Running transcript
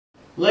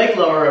Leg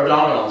lower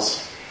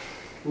abdominals.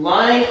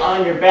 Lying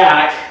on your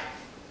back,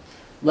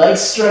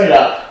 legs straight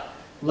up,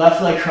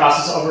 left leg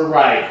crosses over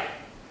right.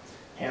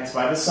 Hands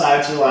by the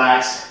sides,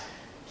 relax.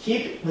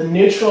 Keep the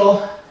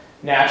neutral,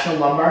 natural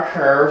lumbar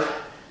curve,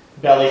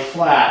 belly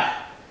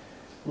flat.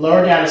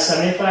 Lower down to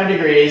 75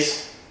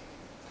 degrees.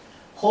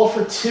 Hold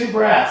for 2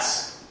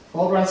 breaths,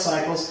 full breath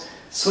cycles.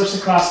 Switch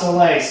across the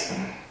legs.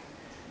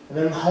 And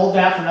then hold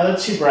that for another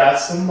 2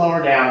 breaths, then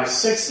lower down to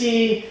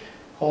 60,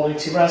 holding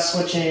 2 breaths,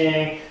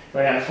 switching,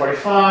 going down to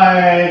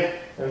 45,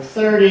 then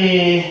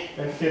 30,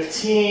 then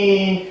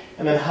 15,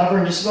 and then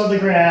hovering just above the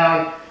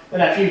ground. Then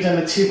after you've done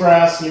the 2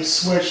 breaths, and you've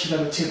switched, you've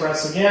done the 2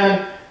 breaths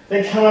again,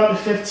 then come up to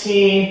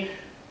 15,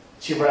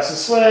 2 breaths and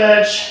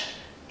switch,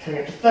 coming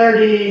up to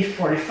 30,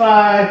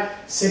 45,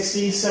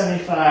 60,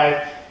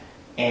 75,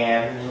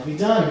 and then you'll be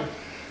done.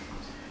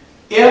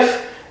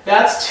 If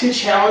that's too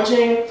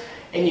challenging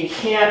and you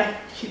can't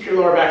keep your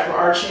lower back from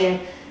arching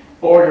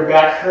or your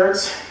back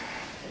hurts,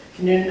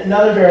 you can do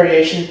another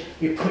variation.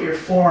 You put your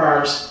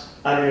forearms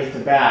underneath the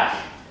back.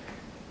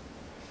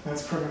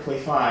 That's perfectly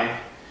fine.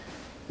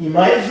 You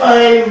might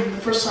find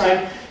the first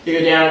time you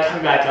go down and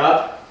come back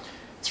up,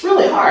 it's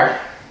really hard.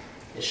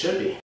 It should be.